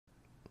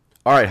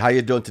All right, how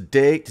you doing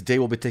today? Today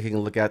we'll be taking a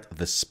look at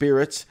The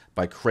Spirit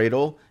by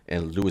Cradle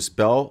and Lewis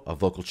Bell, a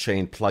vocal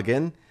chain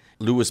plugin.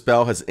 Lewis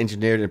Bell has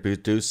engineered and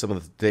produced some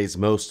of today's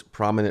most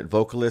prominent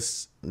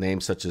vocalists,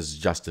 names such as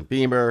Justin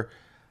Bieber,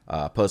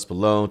 Post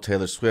Malone,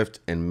 Taylor Swift,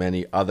 and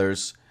many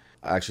others.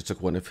 I actually took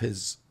one of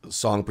his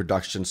song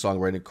production,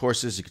 songwriting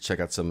courses. You can check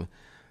out some,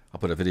 I'll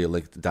put a video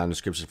link down in the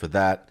description for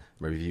that,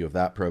 my review of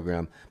that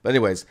program. But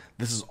anyways,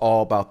 this is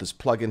all about this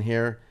plugin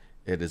here.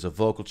 It is a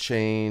vocal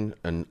chain,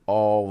 an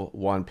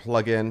all-one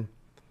plugin,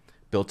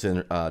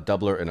 built-in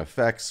doubler and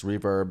effects,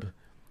 reverb,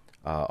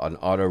 an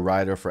auto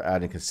rider for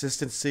adding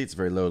consistency. It's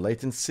very low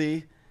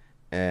latency,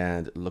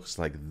 and it looks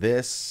like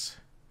this.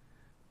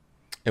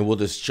 And we'll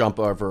just jump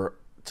over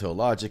to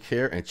Logic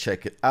here and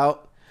check it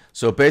out.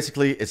 So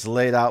basically, it's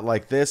laid out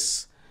like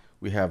this.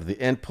 We have the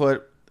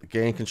input,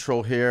 gain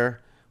control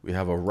here. We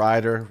have a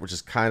rider, which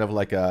is kind of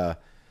like a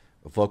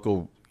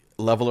vocal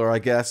leveler, I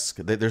guess.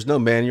 There's no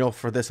manual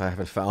for this. I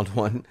haven't found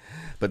one,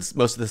 but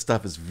most of this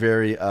stuff is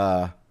very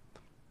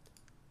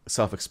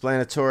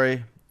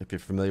self-explanatory. If you're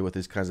familiar with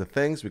these kinds of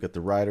things, we got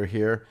the rider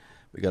here.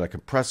 We got a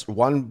compressor,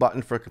 one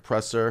button for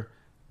compressor,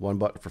 one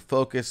button for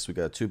focus. We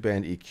got a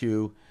 2-band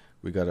EQ.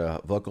 We got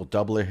a vocal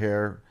doubler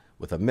here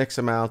with a mix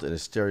amount and a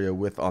stereo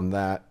width on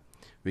that.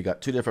 We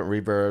got 2 different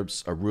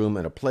reverbs, a room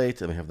and a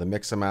plate, and we have the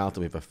mix amount,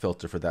 and we have a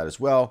filter for that as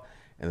well.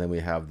 And then we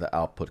have the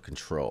output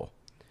control.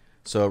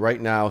 So right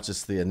now, it's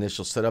just the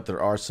initial setup.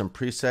 There are some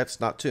presets,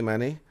 not too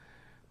many,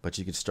 but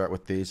you can start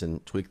with these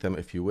and tweak them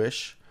if you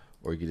wish,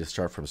 or you can just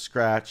start from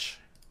scratch.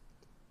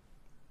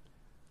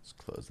 Let's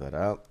close that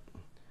out.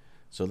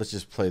 So let's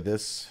just play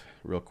this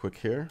real quick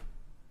here.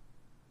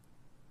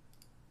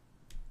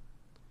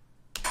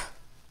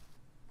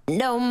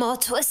 No more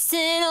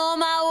twisting all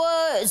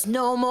my words,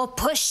 no more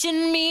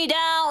pushing me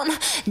down,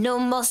 no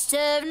more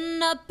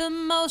stirring up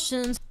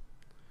emotions.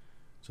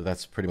 So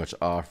that's pretty much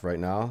off right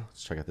now.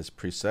 Let's check out this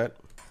preset.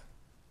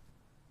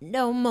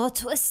 No more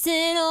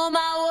twisting all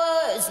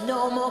my words,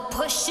 no more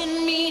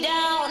pushing me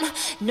down,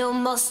 no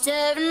more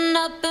stirring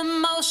up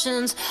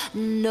emotions,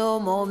 no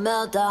more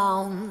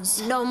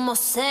meltdowns, no more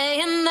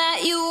saying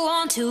that you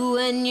want to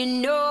when you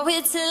know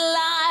it's a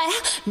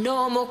lie,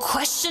 no more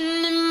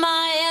questioning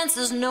my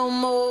answers, no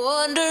more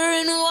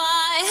wondering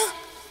why.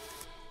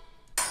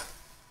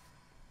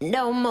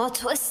 No more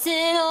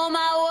twisting all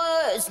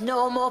my words,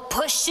 no more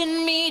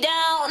pushing me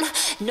down,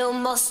 no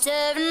more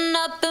stirring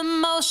up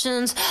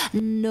emotions,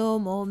 no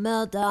more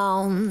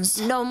meltdowns,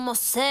 no more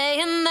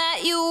saying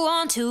that you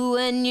want to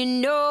when you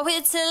know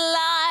it's a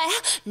lie,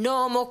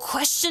 no more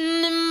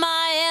questioning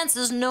my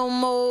answers, no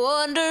more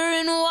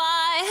wondering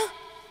why.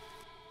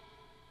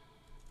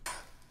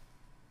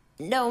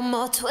 No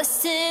more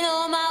twisting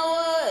all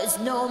my words,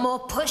 no more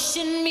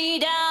pushing me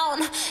down,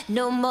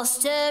 no more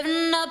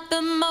stirring up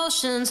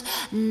emotions,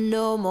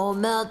 no more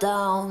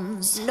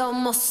meltdowns, no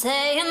more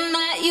saying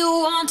that you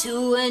want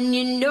to when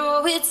you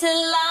know it's a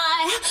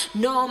lie,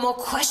 no more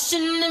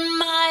questioning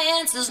my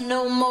answers,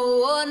 no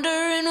more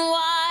wondering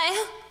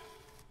why.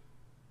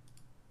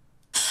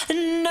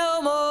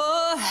 No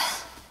more.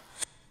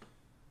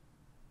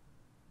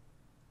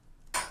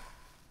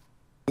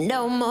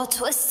 No more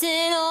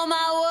twisting all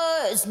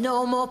my words,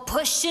 no more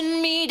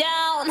pushing me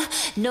down,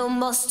 no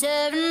more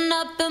stirring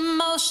up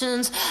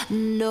emotions,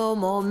 no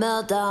more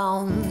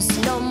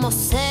meltdowns, no more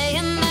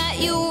saying that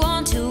you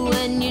want to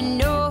when you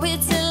know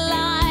it's a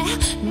lie,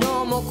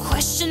 no more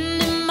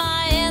questioning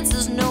my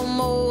answers, no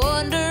more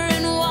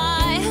wondering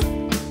why.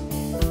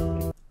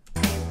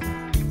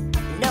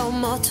 No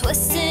more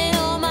twisting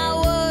all my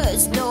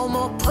words, no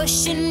more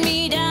pushing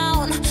me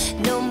down,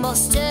 no more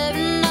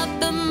stirring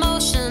up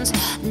emotions,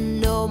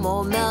 no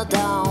more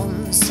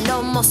meltdowns,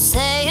 no more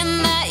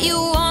saying that you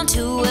want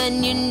to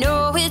when you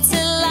know it's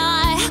a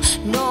lie,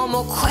 no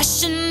more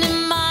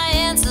questioning my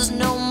answers,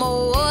 no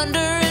more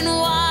wondering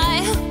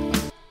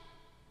why.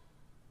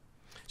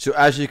 So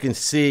as you can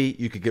see,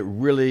 you could get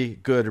really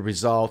good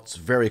results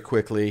very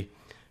quickly.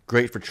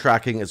 Great for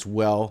tracking as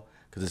well,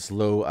 because it's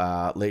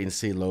low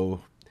latency,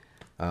 low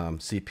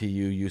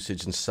CPU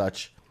usage and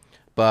such.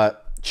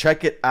 But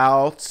check it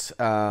out.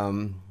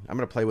 I'm going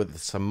to play with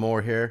some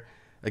more here.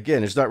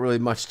 Again, there's not really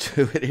much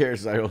to it here.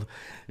 So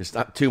there's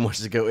not too much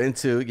to go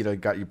into. You know, you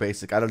got your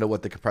basic. I don't know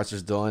what the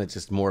compressor's doing. It's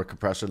just more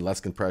compression, less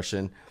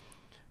compression.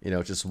 You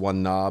know, just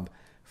one knob.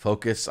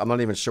 Focus. I'm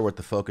not even sure what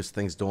the focus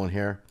thing's doing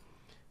here.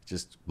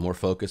 Just more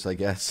focus, I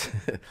guess.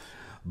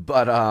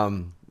 But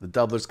the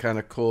doubler's kind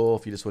of cool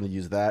if you just want to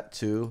use that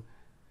too.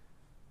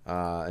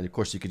 And of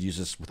course, you could use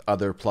this with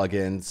other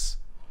plugins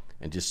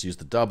and just use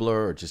the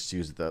doubler or just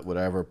use the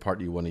whatever part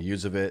you want to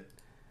use of it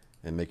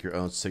and make your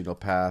own signal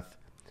path.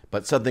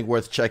 But something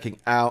worth checking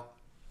out.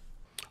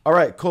 All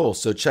right, cool.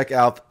 So check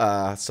out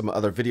some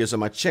other videos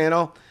on my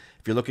channel.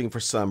 If you're looking for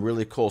some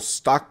really cool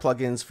stock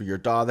plugins for your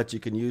DAW that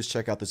you can use,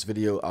 check out this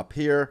video up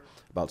here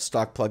about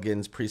stock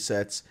plugins,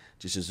 presets,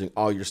 just using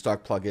all your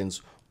stock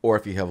plugins. Or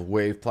if you have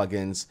wave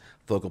plugins,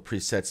 vocal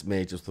presets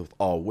made just with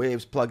all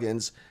waves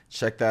plugins,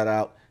 check that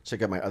out.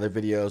 Check out my other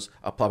videos.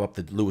 I'll pop up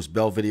the Lewis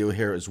Bell video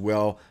here as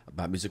well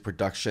about music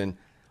production.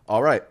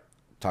 All right,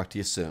 Talk to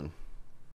you soon.